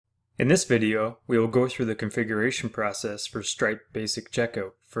In this video, we will go through the configuration process for Stripe Basic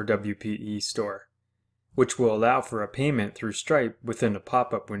Checkout for WPE Store, which will allow for a payment through Stripe within a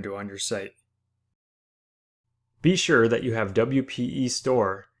pop-up window on your site. Be sure that you have WPE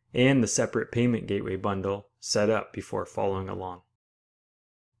Store and the separate payment gateway bundle set up before following along.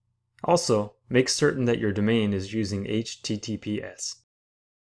 Also, make certain that your domain is using HTTPS.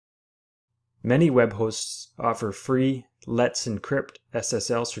 Many web hosts offer free Let's Encrypt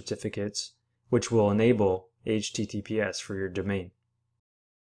SSL certificates, which will enable HTTPS for your domain.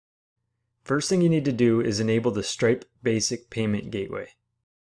 First thing you need to do is enable the Stripe Basic Payment Gateway.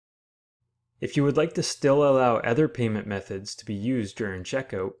 If you would like to still allow other payment methods to be used during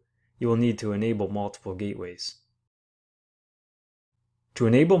checkout, you will need to enable multiple gateways. To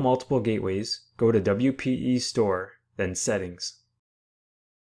enable multiple gateways, go to WPE Store, then Settings.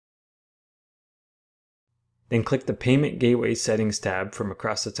 Then click the Payment Gateway Settings tab from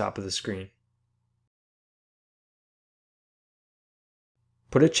across the top of the screen.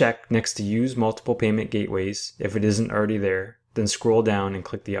 Put a check next to Use Multiple Payment Gateways if it isn't already there, then scroll down and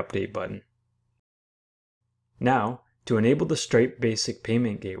click the Update button. Now, to enable the Stripe Basic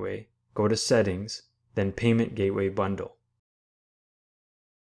Payment Gateway, go to Settings, then Payment Gateway Bundle.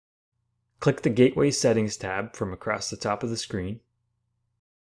 Click the Gateway Settings tab from across the top of the screen.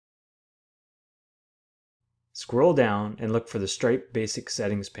 Scroll down and look for the Stripe Basic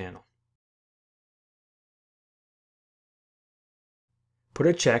Settings panel. Put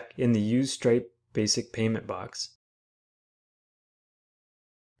a check in the Use Stripe Basic Payment box.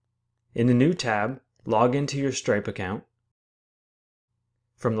 In the new tab, log into your Stripe account.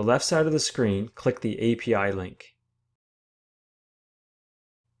 From the left side of the screen, click the API link.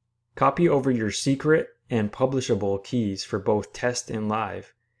 Copy over your secret and publishable keys for both test and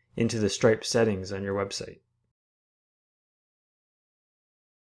live into the Stripe settings on your website.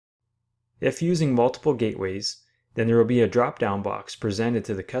 If using multiple gateways, then there will be a drop-down box presented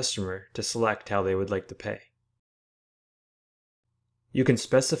to the customer to select how they would like to pay. You can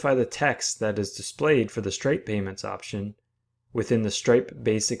specify the text that is displayed for the Stripe Payments option within the Stripe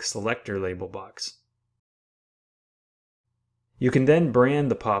Basic Selector label box. You can then brand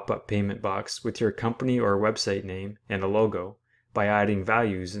the pop-up payment box with your company or website name and a logo by adding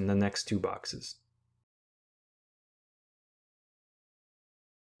values in the next two boxes.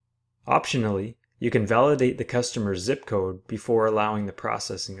 Optionally, you can validate the customer's zip code before allowing the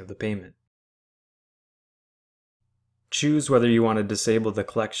processing of the payment. Choose whether you want to disable the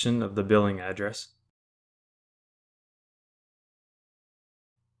collection of the billing address.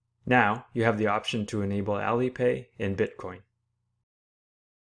 Now, you have the option to enable Alipay and Bitcoin.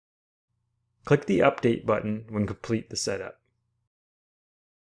 Click the Update button when complete the setup.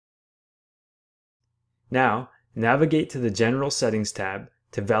 Now, navigate to the General Settings tab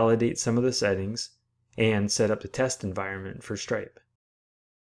to validate some of the settings and set up the test environment for Stripe.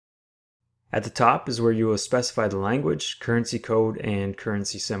 At the top is where you will specify the language, currency code, and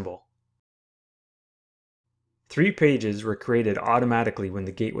currency symbol. 3 pages were created automatically when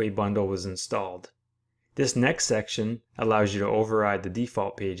the Gateway bundle was installed. This next section allows you to override the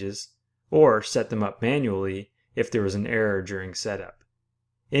default pages or set them up manually if there was an error during setup.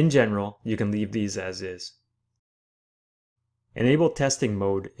 In general, you can leave these as is. Enable testing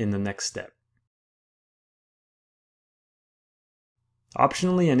mode in the next step.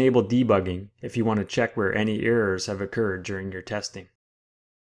 Optionally enable debugging if you want to check where any errors have occurred during your testing.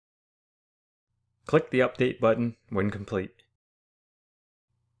 Click the Update button when complete.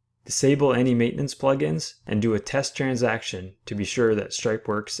 Disable any maintenance plugins and do a test transaction to be sure that Stripe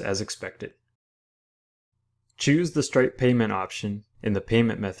works as expected. Choose the Stripe payment option in the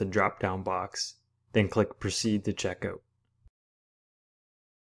Payment Method drop-down box, then click Proceed to Checkout.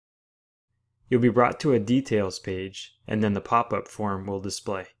 You'll be brought to a Details page, and then the pop-up form will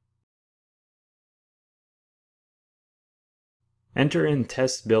display. Enter in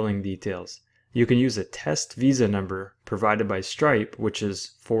test billing details. You can use a test visa number provided by Stripe, which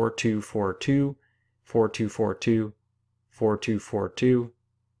is 4242 4242 4242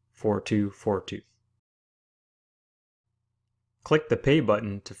 4242. Click the Pay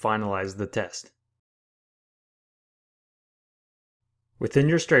button to finalize the test. Within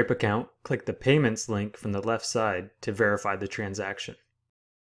your Stripe account, click the Payments link from the left side to verify the transaction.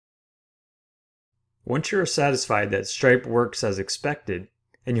 Once you are satisfied that Stripe works as expected,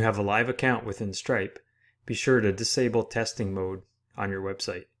 and you have a live account within Stripe, be sure to disable testing mode on your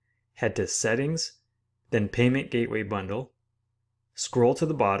website. Head to Settings, then Payment Gateway Bundle, scroll to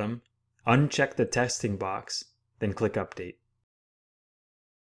the bottom, uncheck the testing box, then click Update.